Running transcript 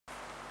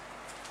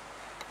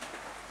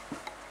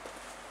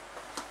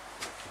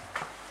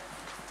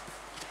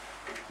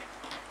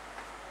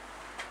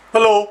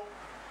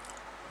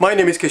My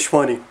name is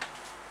Keshwani.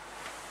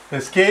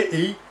 That's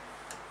Keshwani.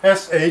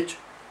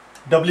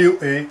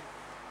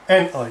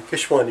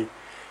 Keshwani.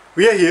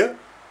 We are here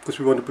because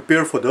we want to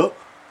prepare for the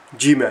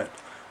GMAT.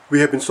 We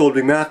have been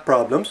solving math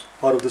problems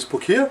out of this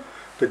book here,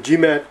 the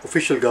GMAT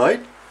Official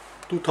Guide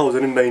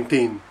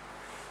 2019.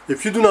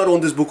 If you do not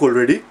own this book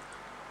already,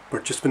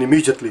 purchase one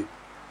immediately.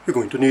 You're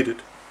going to need it.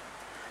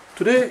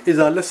 Today is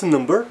our lesson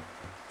number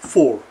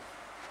 4.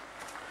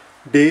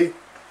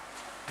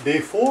 Day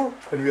 4,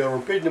 and we are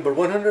on page number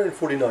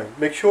 149.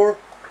 Make sure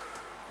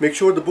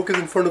the book is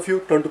in front of you.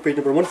 Turn to page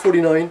number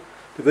 149.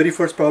 The very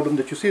first problem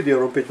that you see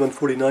there on page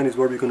 149 is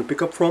where we're going to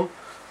pick up from.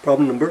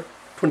 Problem number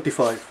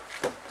 25.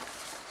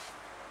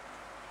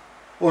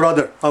 Or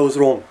rather, I was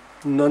wrong.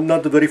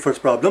 Not the very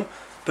first problem.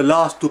 The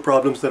last two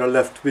problems that are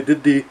left. We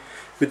did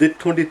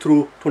 20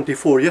 through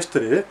 24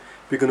 yesterday.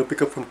 We're going to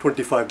pick up from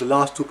 25. The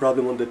last two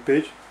problems on that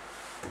page.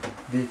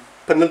 The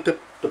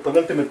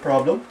penultimate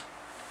problem.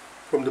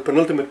 From the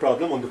penultimate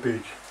problem on the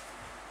page.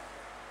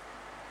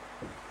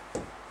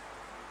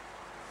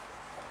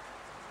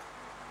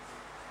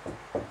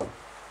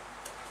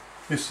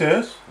 It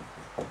says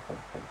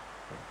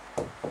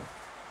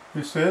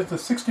that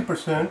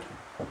 60%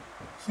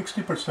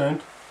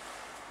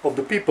 of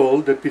the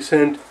people that we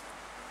send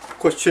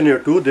questionnaire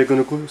to, they're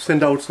going to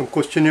send out some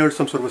questionnaire,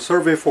 some sort of a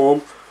survey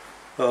form.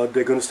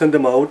 They're going to send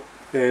them out,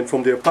 and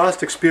from their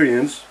past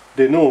experience,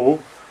 they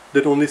know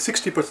that only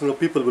 60% of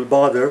people will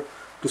bother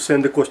to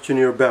send the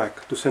questionnaire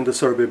back, to send the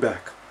survey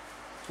back.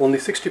 Only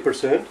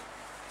 60%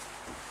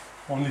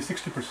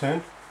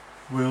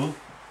 will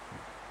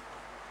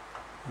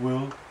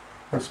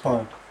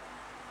respond.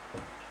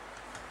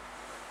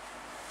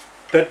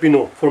 That we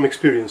know from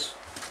experience.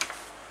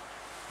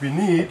 We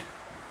need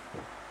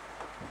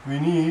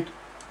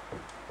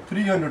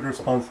 300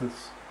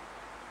 responses.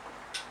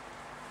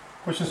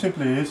 Question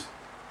simply is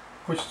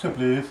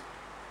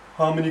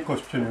how many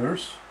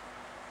questionnaires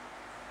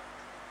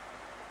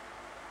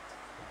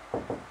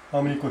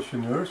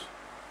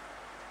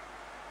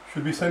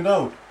should we send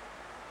out?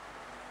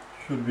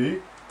 Should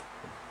we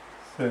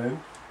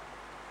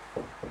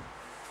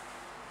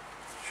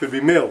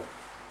mail?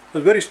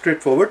 It's very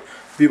straightforward.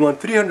 We want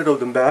 300 of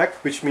them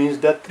back, which means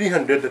that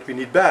 300 that we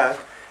need back,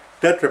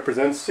 that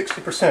represents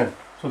 60%.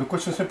 So the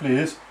question simply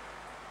is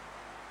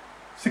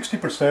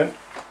 60%.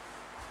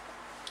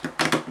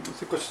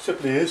 The question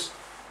simply is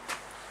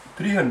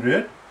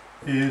 300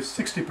 is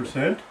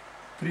 60%.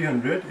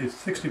 300 is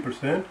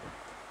 60%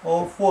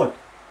 of what?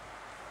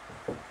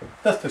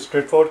 That's the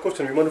straightforward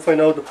question. We want to find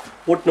out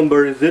what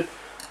number is it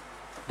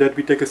that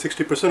we take a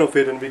 60% of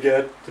it and we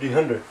get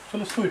 300. So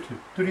let's do it.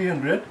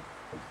 300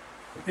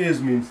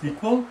 is means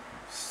equal,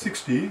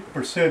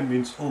 60%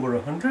 means over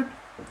 100,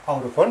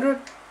 out of 100,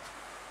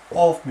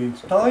 of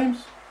means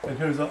times, and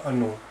here's the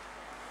unknown.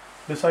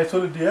 Let's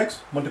isolate the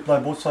x, multiply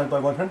both sides by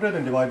 100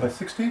 and divide by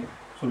 60.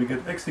 So we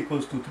get x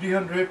equals to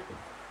 300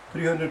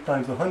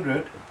 times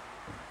 100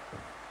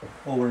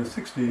 over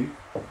 60,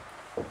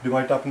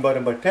 divide top and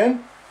bottom by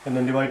 10, and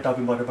then divide top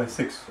and bottom by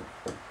 6.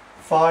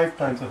 5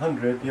 times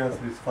 100, the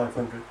answer is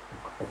 500.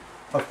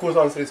 Of course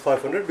the answer is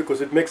 500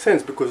 because it makes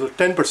sense, because of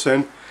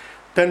 10%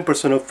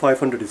 of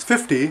 500 is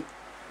 50,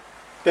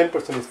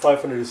 10% is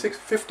 500 is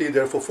 50,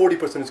 therefore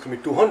 40% is going to be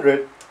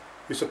 200.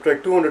 You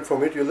subtract 200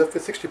 from it, you're left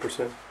with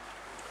 60%.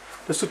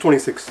 Let's do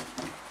 26.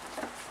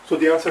 So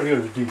the answer here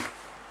is D.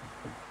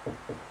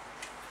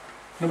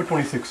 Number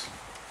 26.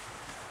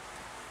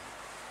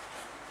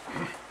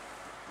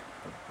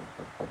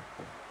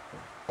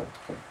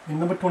 In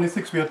number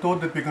 26, we are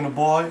told that we're going to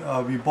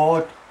buy, we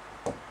bought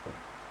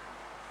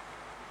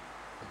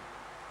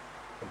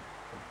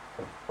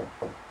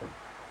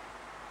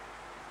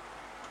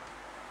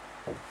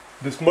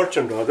this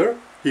merchant,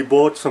 he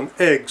bought some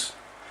eggs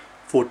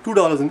for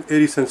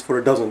 $2.80 for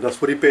a dozen. That's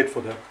what he paid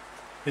for them.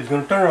 He's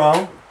going to turn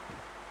around,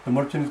 the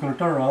merchant is going to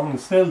turn around and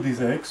sell these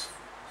eggs,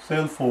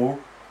 sell for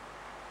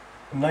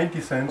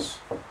 90 cents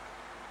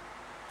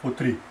for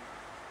 3.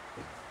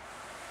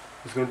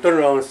 He's going to turn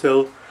around and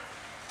sell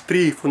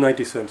 3 for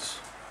 90 cents.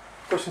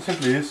 Question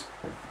simply is,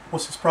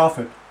 what's his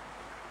profit?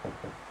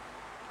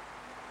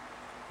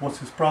 What's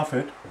his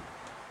profit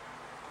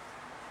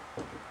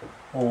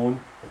on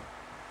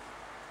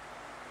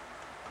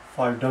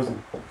 5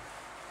 dozen?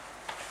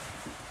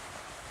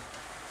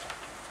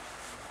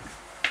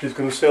 He's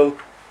going to sell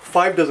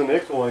 5 dozen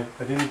eggs. Oh, I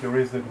didn't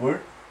erase that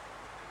word.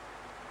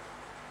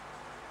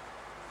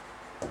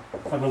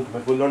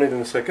 Penultimate. We'll learn it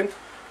in a second.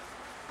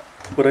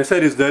 What I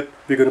said is that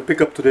we're going to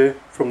pick up today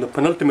from the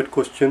penultimate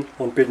question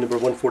on page number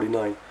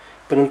 149.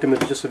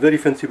 Penultimate is just a very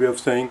fancy way of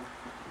saying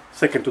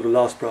second to the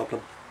last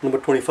problem. Number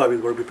 25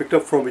 is where we picked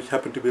up from, which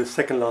happened to be the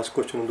second last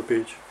question on the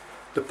page.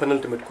 The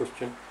penultimate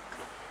question.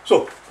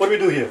 So, what do we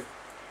do here?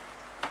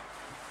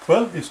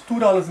 Well, it's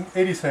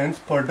 $2.80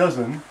 per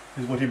dozen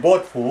is what he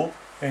bought for,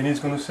 and he's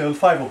going to sell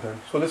 5 of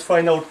them. So let's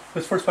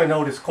first find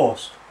out his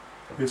cost.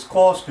 His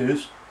cost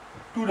is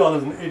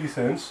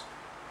 $2.80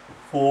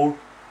 for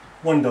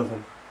 1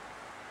 dozen.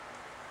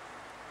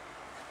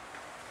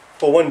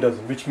 For 1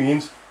 dozen, which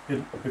means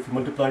if you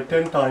multiply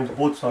 10 times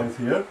both sides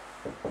here,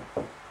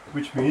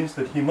 which means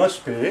that he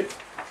must pay,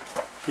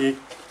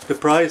 the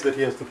price that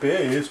he has to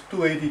pay is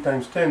 280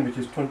 times 10, which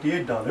is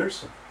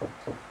 $28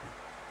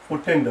 for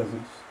 10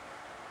 dozens.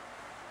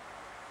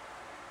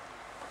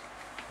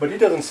 But he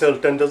doesn't sell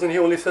 10 dozens, he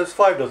only sells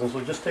 5 dozens,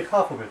 so just take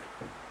half of it.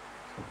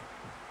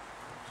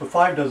 So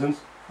 5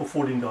 dozens for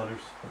 $14.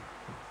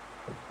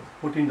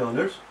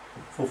 $14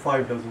 for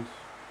 5 dozens.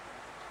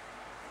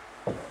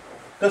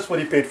 That's what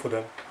he paid for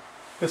them.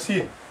 Let's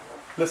see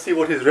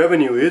what his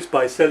revenue is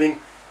by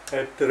selling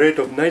at the rate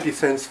of 90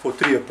 cents for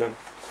 3 of them.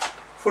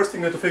 First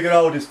thing we have to figure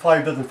out is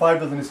 5 dozen. 5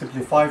 dozen is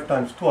simply 5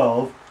 times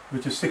 12,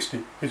 which is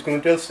 60. He's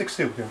going to tell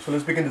 60 of them. So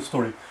let's begin the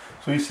story.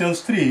 So he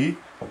sells 3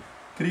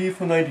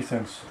 for 90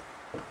 cents.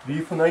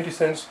 3 for 90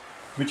 cents,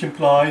 which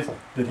implies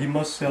that he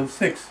must sell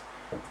 6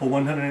 for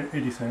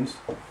 180 cents,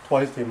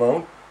 twice the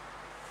amount.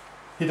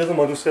 He doesn't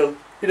want to sell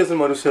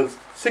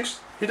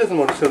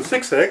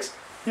 6x,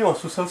 he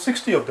wants to sell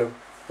 60 of them.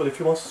 Well, if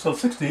he wants to sell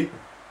 60,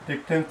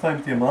 take 10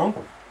 times the amount,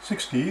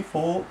 60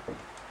 for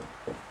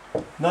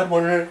not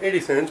 180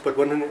 cents, but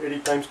 180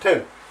 times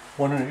 10.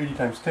 180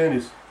 times 10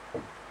 is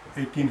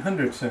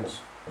 1800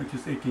 cents, which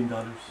is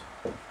 $18.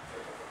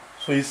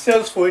 So he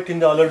sells for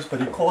 $18,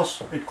 but it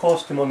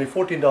cost him only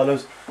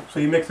 $14, so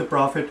he makes a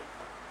profit.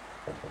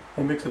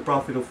 He makes a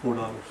profit of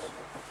 $4.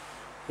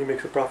 He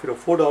makes a profit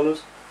of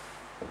 $4.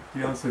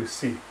 The answer is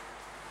C.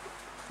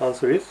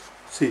 Answer is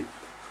C.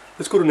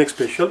 Let's go to the next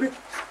page, shall we?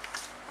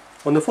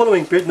 On the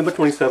following page, number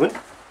 27.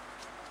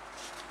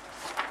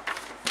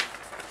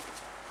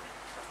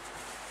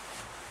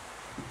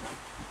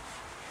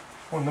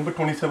 On number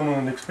 27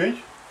 on the next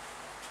page,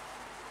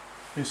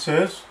 it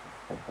says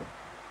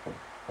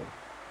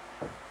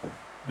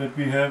that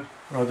we have,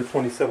 rather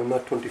 27,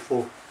 not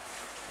 24.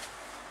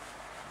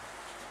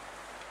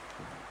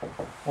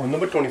 On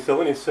number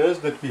 27, it says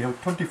that we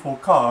have 24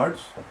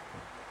 cards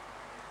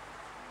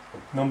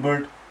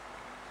numbered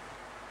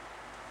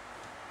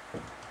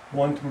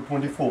 1 through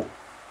 24.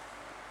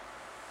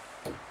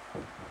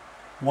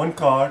 One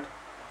card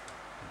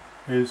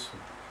is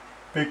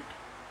picked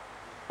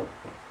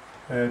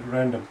at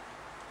random.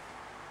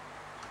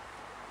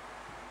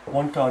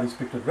 One card is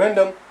picked at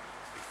random,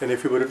 and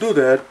if you were to do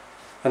that,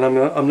 and I'm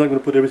not going to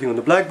put everything on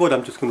the blackboard,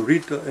 I'm just going to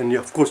read, and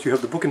of course you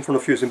have the book in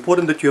front of you. It's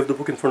important that you have the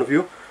book in front of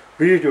you.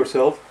 Read it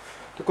yourself.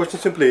 The question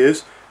simply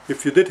is,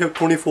 if you did have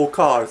 24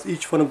 cards,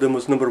 each one of them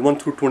was numbered 1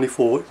 through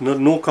 24,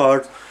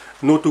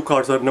 no two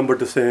cards are numbered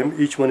the same,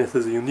 each one has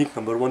a unique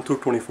number, 1 through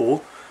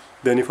 24,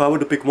 then if I were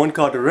to pick one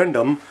card at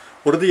random,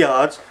 what are the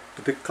odds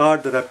that the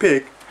card that I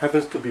pick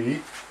happens to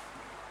be,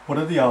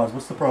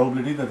 what's the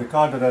probability that the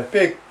card that I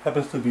pick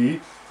happens to be,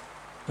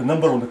 the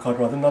number on the card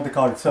rather, not the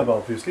card itself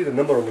obviously, the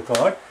number on the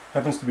card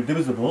happens to be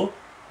divisible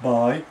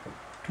by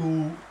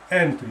 2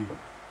 and 3.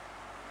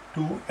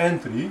 2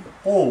 and 3,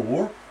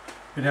 or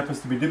it happens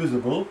to be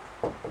divisible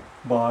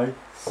by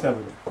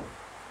 7.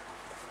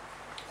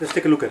 Let's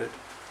take a look at it.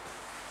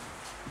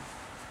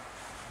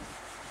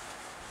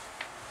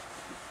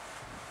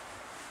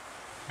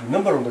 The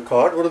number on the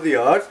card, what are the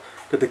odds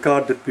that the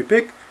card that we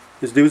pick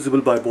is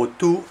divisible by both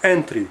 2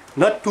 and 3?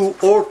 Not 2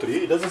 or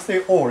 3, it doesn't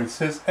say or, it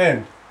says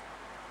and.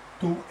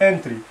 2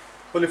 and 3.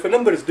 Well, if a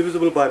number is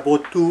divisible by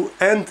both 2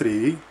 and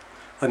 3,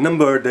 a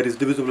number that is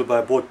divisible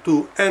by both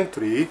 2 and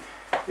 3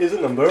 is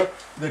a number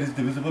that is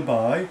divisible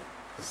by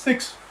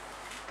 6.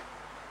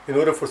 In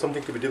order for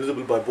something to be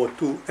divisible by both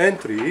 2 and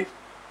 3,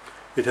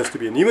 it has to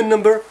be an even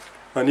number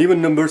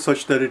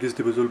such that it is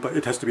divisible by,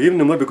 it has to be even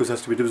number because it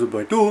has to be divisible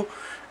by 2,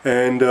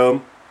 and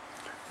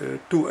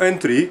 2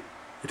 and 3,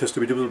 it has to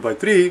be divisible by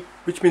 3,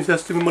 which means it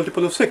has to be a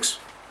multiple of 6.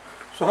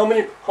 So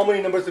how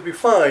many numbers did we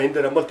find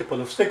that are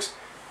multiple of 6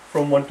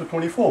 from 1 to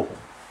 24?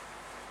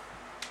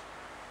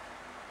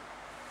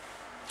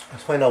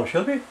 Let's find out,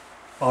 shall we?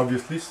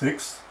 Obviously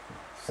 6,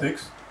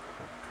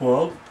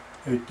 12,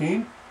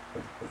 18,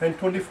 and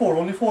 24,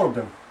 only 4 of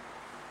them.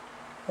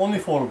 Only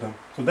 4 of them.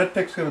 So that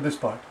takes care of this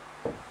part.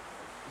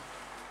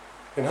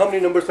 And how many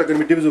numbers are going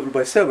to be divisible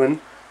by 7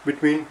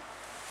 between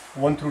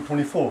 1 through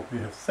 24? We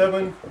have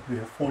 7, we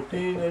have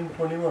 14, and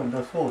 21,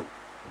 that's all.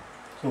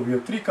 So we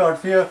have 3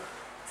 cards here,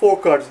 4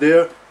 cards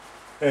there,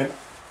 and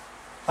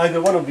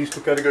either one of these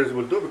 2 categories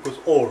will do, because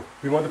or.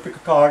 We want to pick a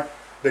card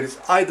that is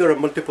either a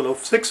multiple of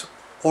 6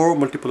 or a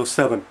multiple of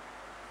 7.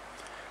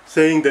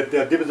 Saying that they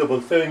are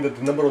divisible, saying that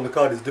the number on the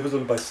card is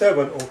divisible by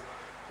 7, or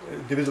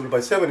divisible by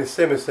 7 is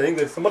same as saying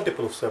that it's a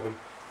multiple of 7.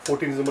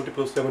 14 is a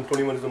multiple of 7,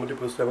 21 is a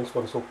multiple of 7, so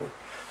on and so forth.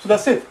 So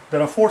that's it.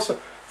 There are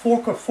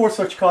 4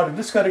 such cards in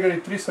this category,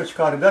 3 such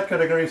cards in that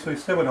category, so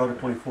it's 7 out of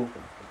 24.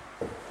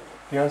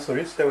 The answer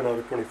is 7 out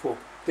of 24.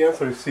 The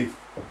answer is C.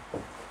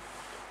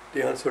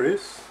 The answer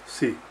is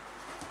C.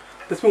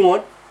 Let's move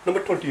on.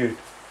 Number 28.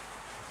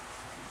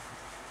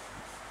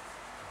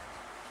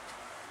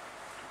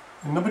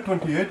 In number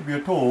 28, we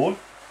are told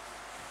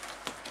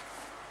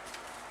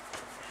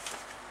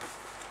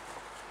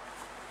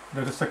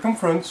that the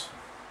circumference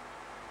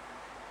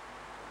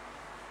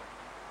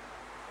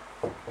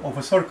of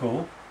a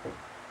circle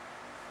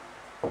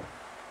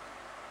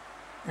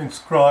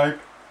inscribed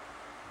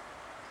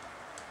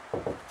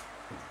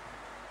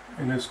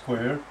in a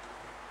square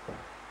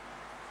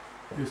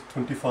is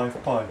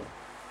 25 pi.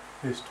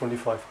 Is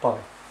 25 pi.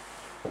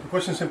 The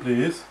question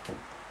simply is,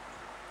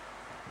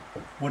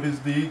 what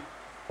is the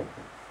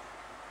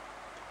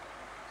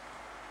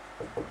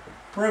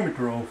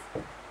perimeter of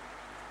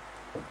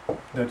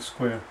that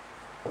square?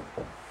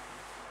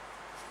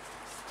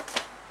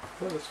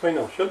 Well, let's find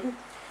out, shall we?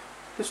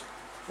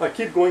 I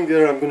keep going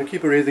there, I'm going to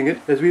keep erasing it.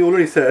 As we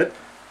already said,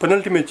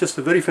 penultimate is just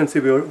a very fancy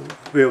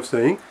way of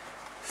saying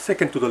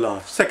second to the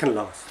last, second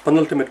last.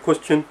 Penultimate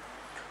question,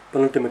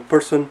 penultimate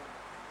person,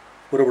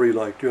 whatever you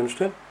like. Do you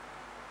understand?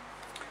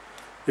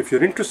 If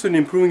you're interested in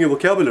improving your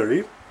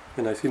vocabulary,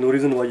 and I see no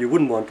reason why you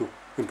wouldn't want to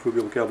improve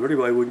your vocabulary,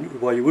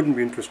 why you wouldn't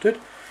be interested,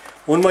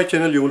 on my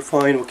channel you will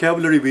find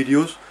vocabulary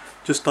videos.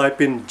 Just type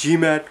in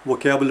GMAT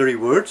vocabulary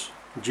words,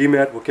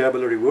 GMAT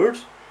vocabulary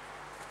words,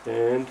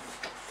 and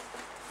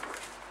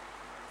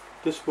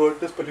this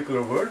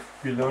particular word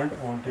we learned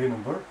on day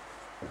number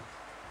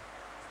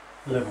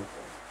 11.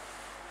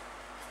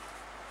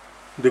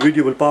 The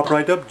video will pop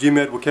right up,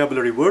 GMAT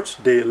vocabulary words,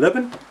 day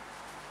 11.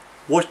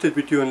 Watch that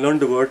video and learn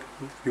the word.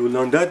 You will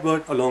learn that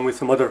word along with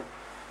some other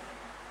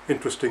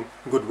interesting,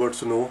 good words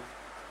to know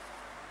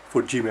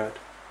for GMAT.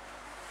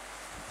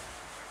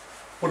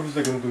 What was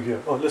I going to do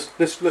here? Oh,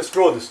 let's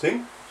draw this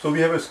thing. So we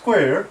have a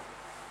square.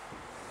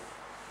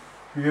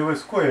 We have a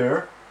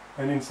square,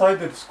 and inside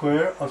that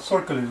square a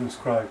circle is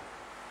inscribed.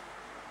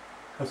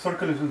 A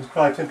circle is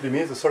inscribed simply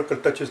means the circle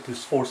touches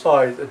these four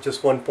sides at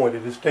just one point.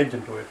 It is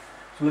tangent to it.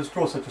 So let's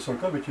draw such a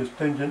circle which is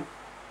tangent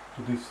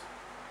to this.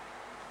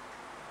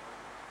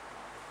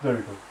 There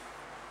we go.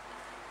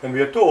 And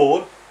we are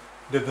told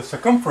that the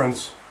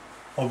circumference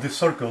of this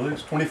circle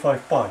is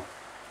 25 pi.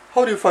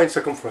 How do you find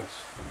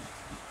circumference?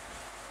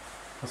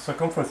 The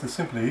circumference is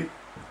simply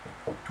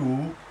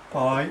 2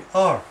 pi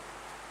r.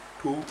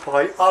 2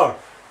 pi r,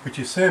 which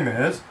is same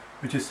as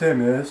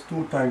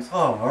 2 times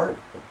r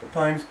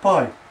times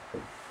pi.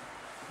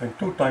 And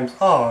 2 times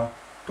r,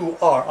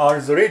 2r, r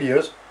is the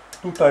radius,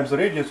 2 times the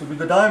radius would be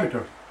the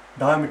diameter.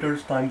 Diameter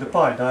times the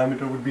pi.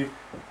 Diameter would be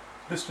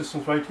this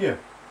distance right here,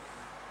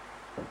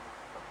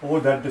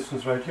 or that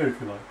distance right here if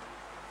you like.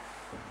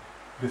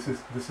 This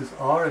is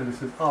r and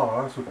this is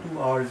r, so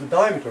 2r is the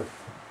diameter.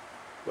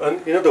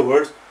 And in other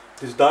words,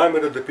 this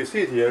diameter that we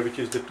see here, which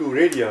is the 2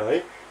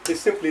 radii, is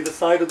simply the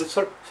side of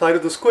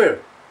the square.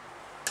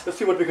 Let's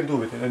see what we can do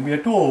with it. And we are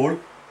told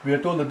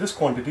that this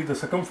quantity, the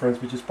circumference,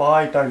 which is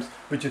pi times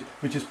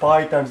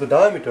pi times the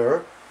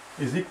diameter,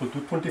 is equal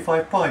to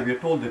 25 pi. We are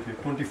told that here,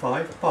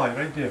 25 pi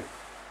right there.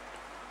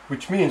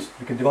 Which means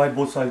we can divide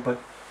both sides by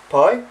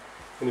pi,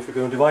 and if we're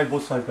going to divide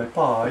both sides by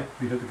pi,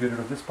 we have to get rid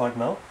of this part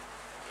now.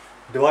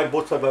 Divide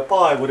both sides by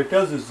pi, what it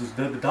tells us is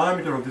that the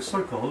diameter of this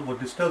circle, what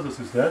this tells us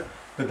is that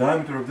the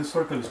diameter of this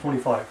circle is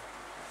 25.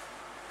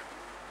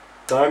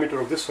 Diameter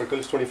of this circle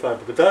is 25,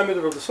 but the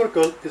diameter of the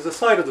circle is the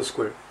side of the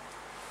square.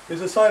 Is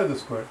the side of the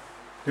square.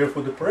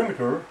 Therefore the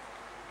perimeter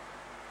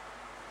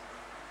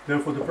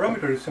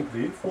is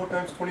simply 4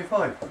 times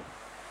 25.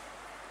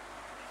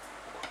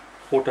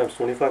 4 times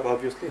 25,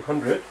 obviously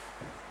 100.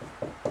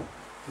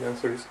 The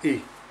answer is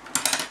E.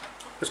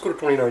 Let's go to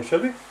 29,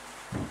 shall we?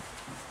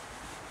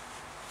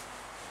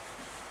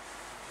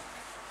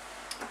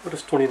 What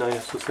does 29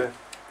 have to say?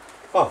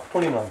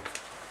 29.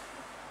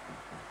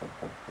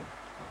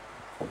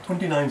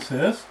 29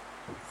 says,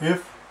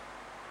 if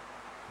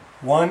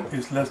 1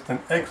 is less than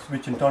x,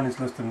 which in turn is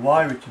less than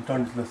y, which in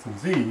turn is less than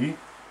z,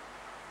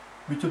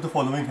 which of the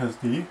following has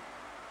the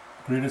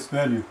greatest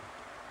value?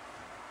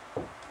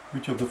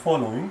 Which of the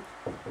following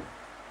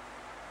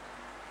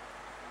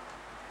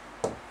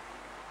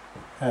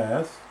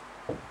has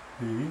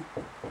the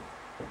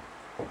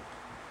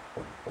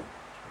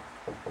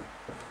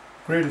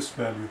greatest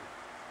value?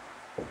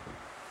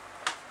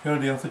 Here are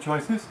the answer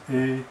choices: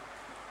 A,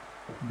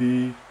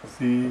 B,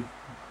 C,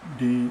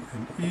 D,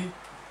 and E.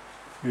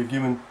 We are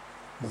given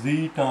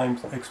z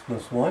times x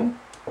plus 1,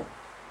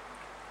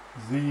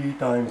 z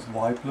times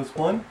y plus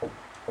 1,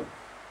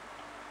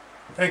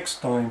 x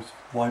times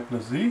y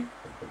plus z,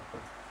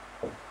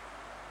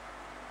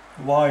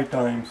 y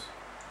times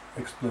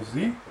x plus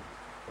z,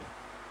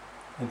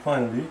 and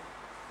finally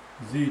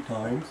z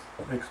times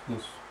x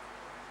plus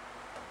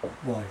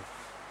y.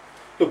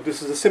 Look,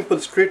 this is a simple,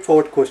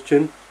 straightforward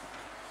question.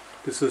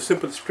 This is a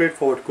simple,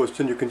 straightforward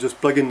question. You can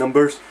just plug in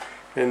numbers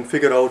and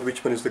figure out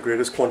which one is the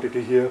greatest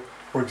quantity here.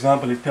 For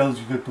example, it tells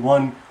you that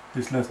 1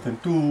 is less than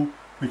 2,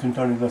 which in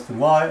turn is less than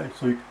y,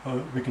 so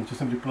we can just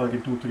simply plug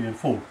in 2, 3, and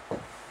 4.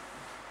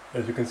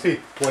 As you can see,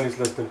 1 is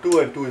less than 2,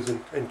 and 2 is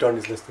in turn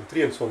is less than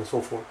 3, and so on and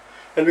so forth.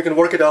 And we can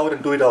work it out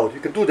and do it out. You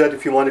can do that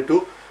if you wanted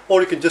to, or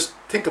you can just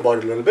think about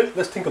it a little bit.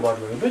 Let's think about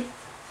it a little bit.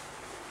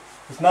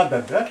 It's not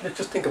that bad. Let's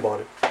just think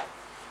about it.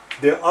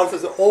 The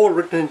answers are all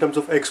written in terms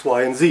of x,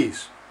 y, and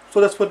z's. So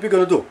that's what we're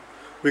going to do.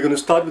 We're going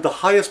to start with the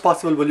highest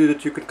possible value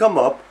that we can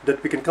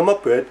come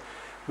up with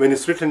when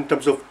it's written in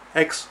terms of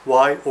x,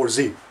 y, or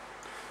z.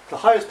 The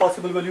highest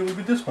possible value will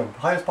be this one. The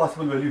highest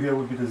possible value here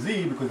would be the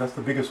z, because that's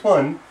the biggest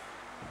one,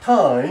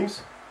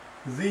 times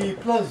z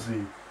plus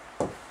z.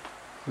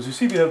 As you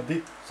see, we have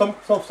some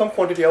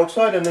quantity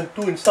outside and then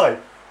 2 inside.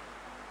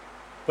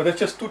 But that's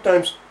just 2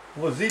 times,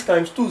 well, z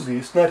times 2z.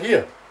 It's not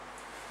here.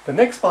 The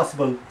next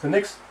possible, the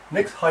next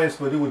highest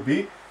value would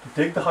be to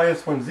take the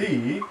highest one,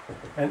 z,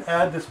 and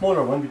add the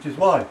smaller one, which is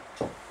y.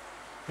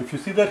 If you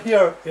see that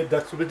here,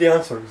 that would be the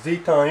answer. Z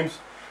times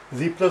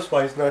z plus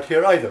y is not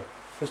here either.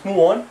 Let's move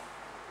on.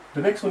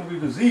 The next one will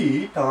be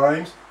z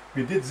times,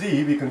 we did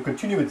z, we can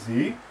continue with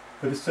z,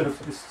 but instead of,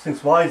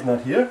 since y is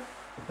not here,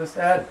 let's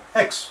add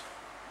x.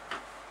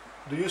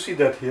 Do you see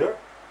that here?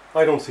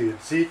 I don't see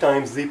it. Z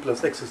times z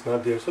plus x is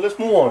not there. So let's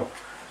move on.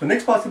 The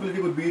next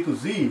possibility would be to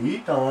z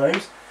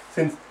times,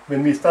 since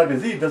when we start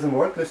with z it doesn't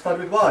work, let's start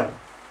with y.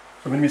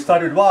 So when we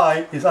start with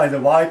y, is either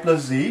y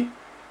plus z,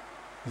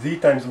 z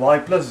times y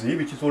plus z,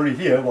 which is already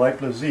here, y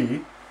plus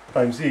z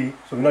times z,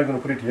 so we're not going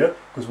to put it here,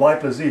 because y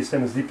plus z is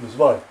same as z plus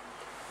y.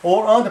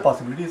 Or other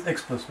possibility is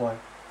x plus y.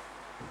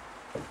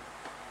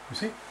 You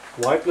see?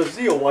 Y plus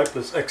z or y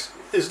plus x.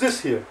 Is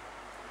this here?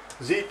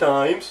 Z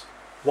times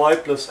y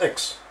plus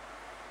x.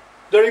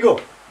 There you go.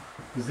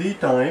 Z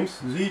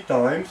times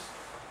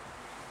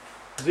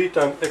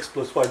x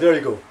plus y. There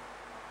you go.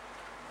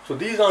 So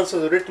these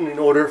answers are written in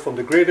order from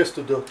the greatest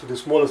to the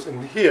smallest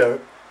in here,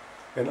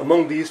 and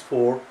among these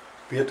 4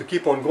 we have to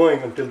keep on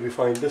going until we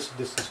find this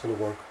is going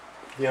to work.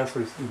 The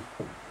answer is E.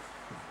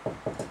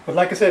 But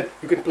like I said,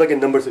 you can plug in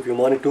numbers if you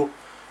wanted to,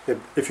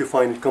 if you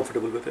find it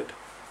comfortable with it.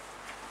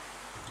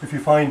 If you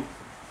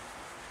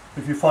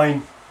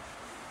find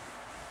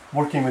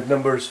working with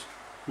numbers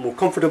more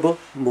comfortable,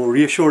 more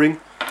reassuring,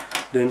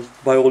 then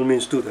by all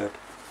means do that.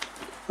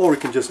 Or you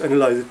can just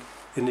analyze it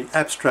in the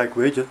abstract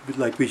way, just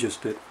like we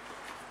just did.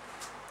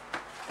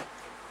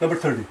 Number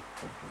 30.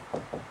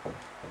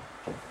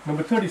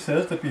 Number 30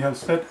 says that we have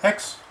set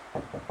X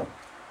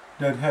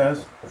that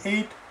has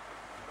 8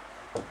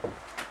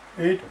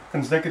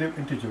 consecutive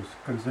integers.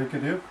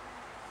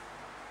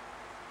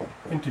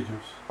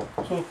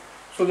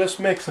 So let's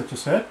make such a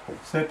set.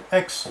 Set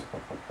X.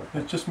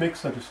 Let's just make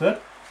such a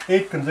set.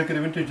 8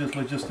 consecutive integers.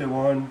 Let's just say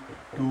 1,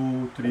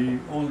 2, 3,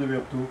 all the way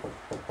up to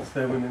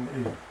 7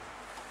 and 8.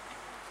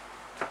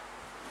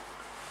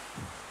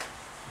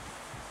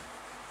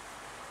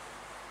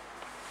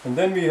 And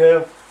then we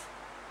have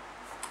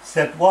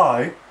set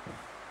Y,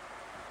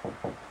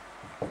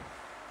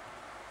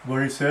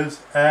 where it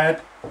says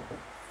add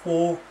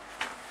 4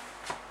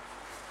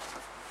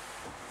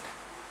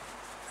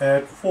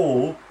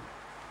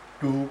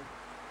 to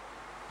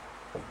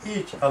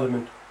each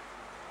element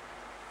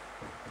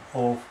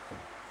of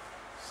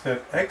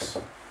set X,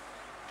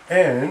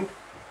 and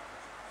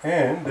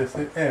they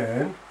say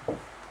and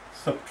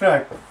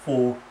subtract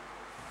 4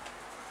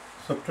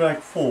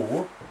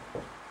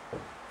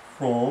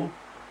 from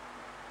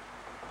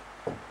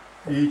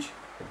each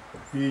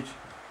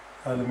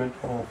element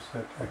of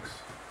set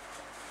X.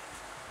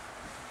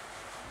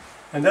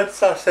 And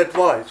that's our set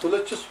Y. So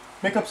let's just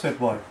make up set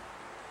Y.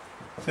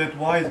 Set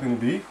Y is going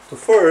to be, so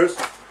first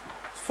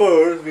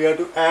we have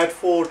to add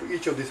 4 to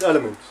each of these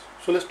elements.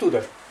 So let's do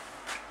that.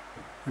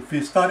 If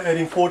we start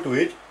adding 4 to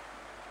each,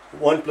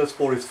 1 plus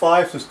 4 is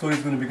 5, so story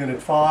is going to begin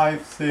at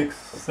 5, 6,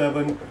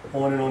 7,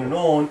 on and on and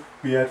on.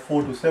 We add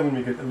 4 to 7,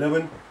 we get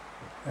 11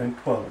 and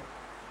 12.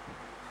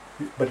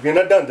 But we are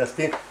not done. That's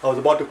the, I was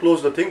about to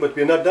close the thing, but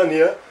we are not done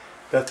here.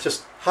 That's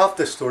just half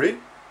the story.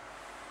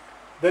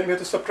 Then we have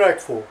to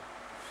subtract 4.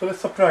 So let's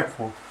subtract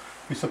 4.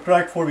 If we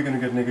subtract 4, we're going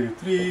to get negative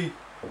 3,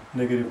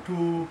 negative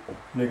 2,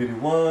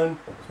 negative 1,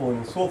 so on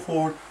and so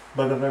forth.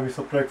 By the time we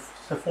subtract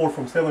 4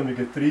 from 7, we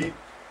get 3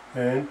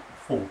 and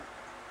 4.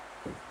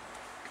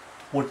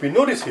 What we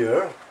notice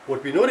here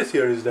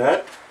is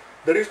that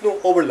there is no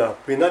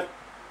overlap. We're not,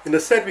 in a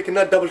set we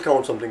cannot double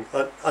count something.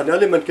 An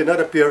element cannot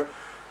appear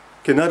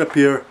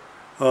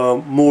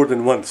more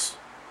than once.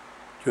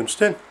 Do you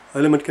understand?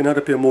 Element cannot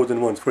appear more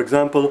than once. For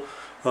example,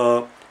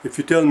 if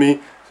you tell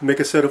me to make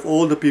a set of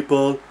all the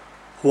people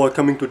who are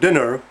coming to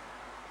dinner,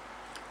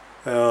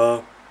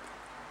 and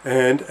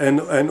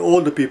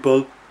all the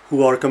people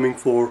who are coming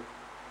for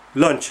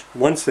lunch,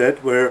 one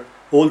set where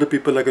all the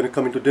people are going to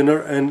come into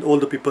dinner and all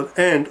the people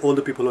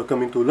who are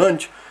coming to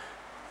lunch,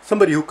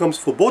 somebody who comes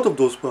for both of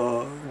those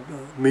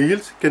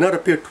meals cannot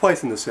appear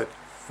twice in the set.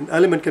 An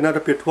element cannot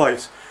appear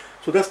twice.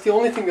 So that's the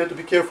only thing we have to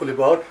be careful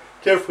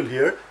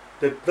here,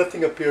 that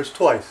nothing appears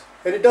twice.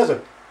 And it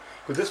doesn't.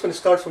 Because this one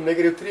starts from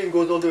negative 3 and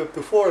goes all the way up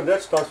to 4, and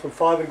that starts from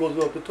 5 and goes all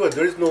the way up to 12.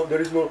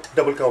 There is no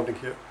double counting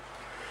here.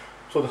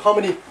 So the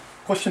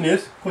question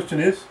is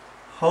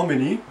how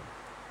many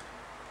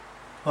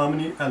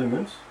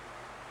elements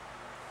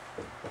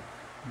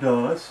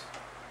does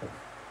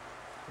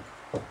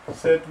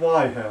set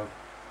Y have?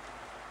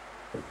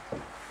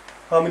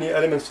 How many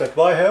elements set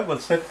Y have? Well,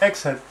 set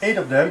X has 8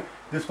 of them.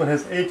 This one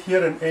has 8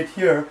 here and 8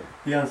 here.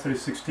 The answer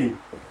is 16.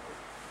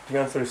 The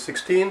answer is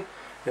 16.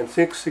 And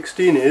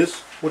 16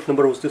 is, what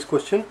number was this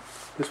question?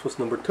 This was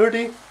number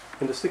 30.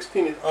 And the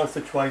 16 is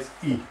answer choice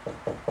E.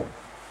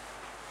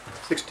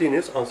 16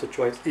 is answer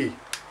choice E.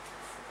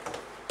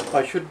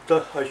 I should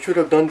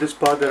have done this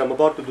part that I'm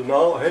about to do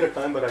now ahead of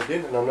time, but I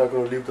didn't, and I'm not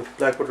going to leave the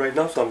blackboard right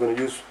now, so I'm going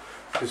to use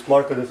this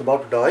marker is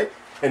about to die.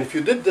 And if you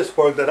did this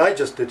work that I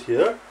just did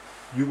here,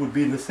 you would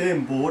be in the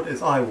same boat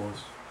as I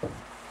was.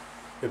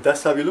 If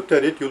that's how you looked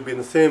at it, you'll be in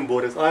the same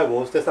boat as I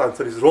was. This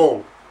answer is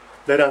wrong.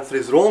 That answer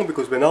is wrong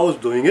because when I was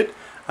doing it,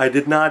 I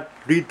did not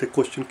read the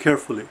question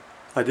carefully.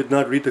 I did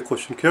not read the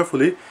question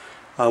carefully.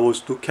 I was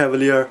too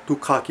cavalier, too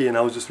cocky, and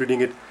I was just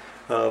reading it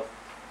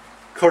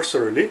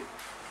cursorily.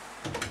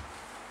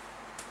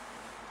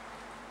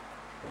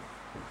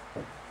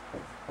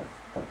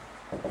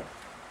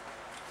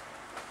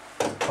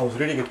 I was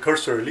reading it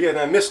cursorily and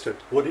I missed it.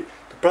 The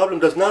problem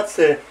does not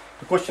say,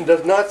 the question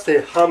does not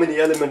say how many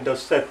elements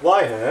does set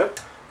Y have.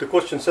 The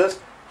question says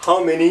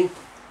how many.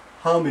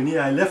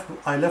 I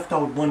left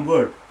out one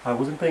word. I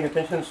wasn't paying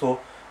attention,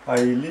 so I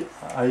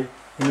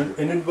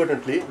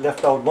inadvertently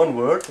left out one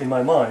word in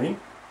my mind.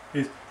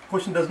 The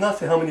question does not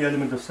say how many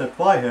elements does set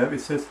Y have.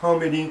 It says how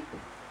many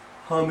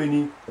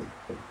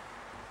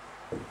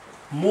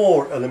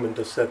more elements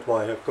does set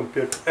Y have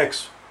compared to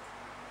X.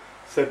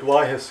 Set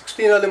Y has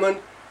 16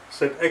 elements.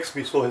 Set X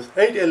we saw has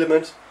 8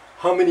 elements.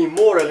 How many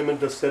more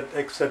elements does set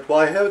X, set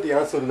Y have? The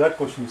answer to that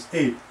question is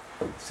 8.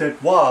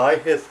 Set Y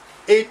has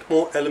 8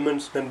 more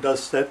elements than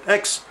does set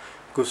X,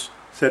 because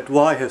set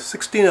Y has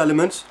 16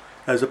 elements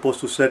as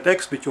opposed to set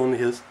X, which only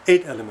has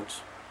 8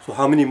 elements. So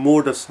how many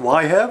more does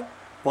Y have?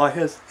 Y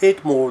has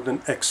 8 more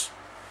than X.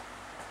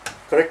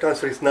 Correct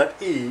answer is not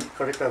E,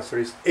 correct answer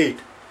is 8,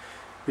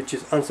 which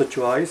is answer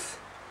choice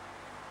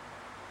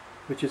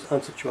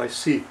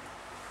C.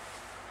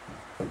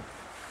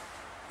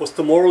 What's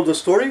the moral of the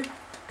story?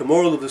 The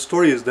moral of the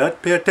story is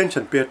that pay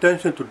attention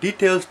to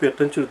details, pay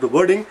attention to the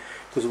wording,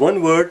 because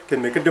one word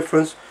can make a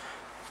difference.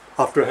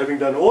 After having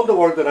done all the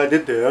work that I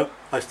did there,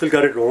 I still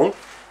got it wrong,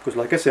 because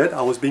like I said,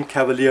 I was being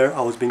cavalier,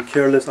 I was being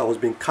careless, I was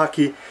being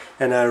cocky,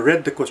 and I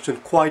read the question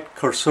quite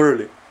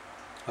cursorily.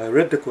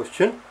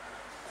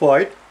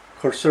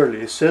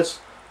 It says,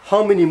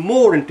 how many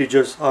more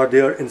integers are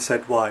there in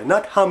set Y?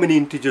 Not how many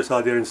integers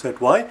are there in set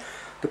Y.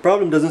 The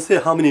problem doesn't say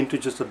how many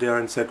integers are there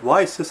in set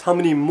Y, it says how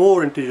many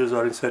more integers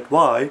are in set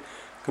Y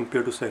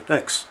compared to set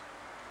X.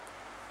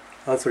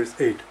 Answer is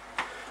 8.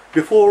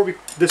 Before we,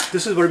 this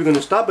is where we're going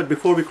to stop, but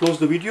before we close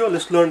the video,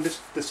 let's learn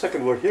this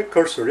second word here,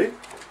 cursory.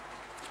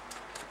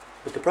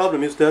 But the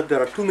problem is that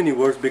there are too many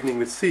words beginning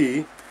with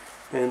C,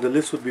 and the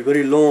list would be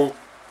very long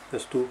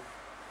as to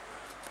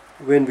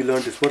when we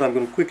learned this word. I'm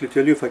going to quickly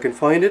tell you if I can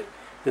find it,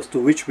 as to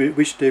which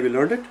day we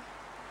learned it.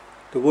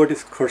 The word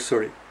is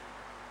cursory.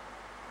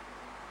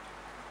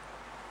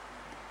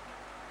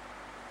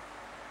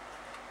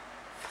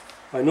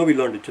 I know we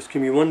learned it, just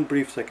give me one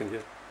brief second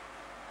here.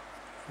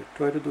 I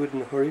try to do it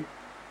in a hurry.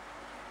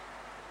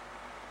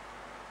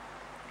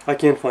 I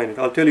can't find it.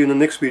 I'll tell you in the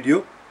next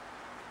video.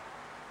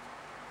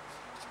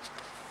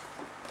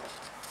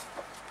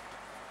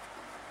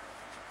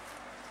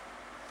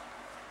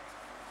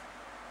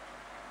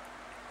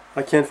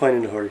 I can't find it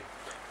in a hurry.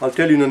 I'll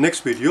tell you in the next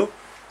video.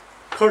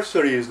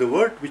 Cursory is the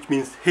word which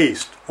means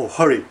haste or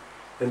hurry.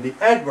 And the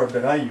adverb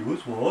that I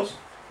used was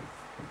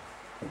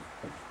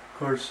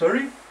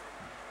cursory.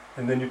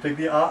 And then you take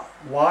the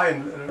Y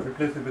and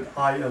replace it with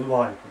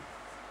ILY.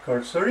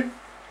 Cursory,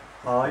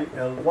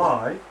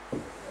 ILY,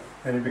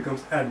 and it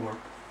becomes adverb.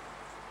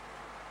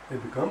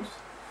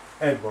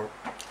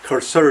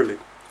 Cursorily,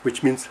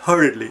 which means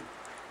hurriedly,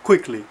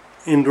 quickly,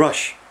 in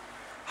rush.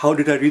 How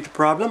did I read the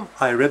problem?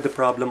 I read the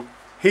problem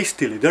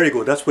hastily. There you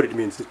go, that's what it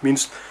means. It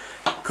means,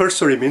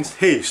 cursory means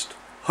haste,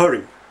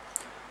 hurry.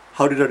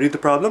 How did I read the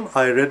problem?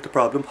 I read the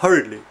problem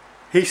hurriedly,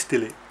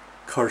 hastily,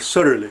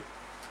 cursorily.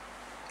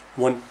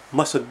 One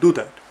mustn't do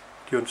that.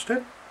 Do you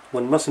understand?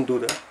 One mustn't do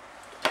that.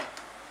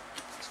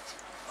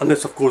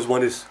 Unless, of course,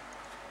 one is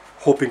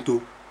hoping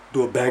to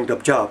do a banged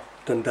up job.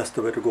 Then that's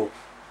the way to go.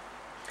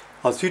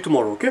 I'll see you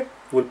tomorrow, okay?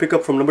 We'll pick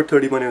up from number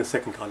 31 in the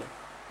second column.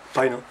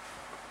 Bye now.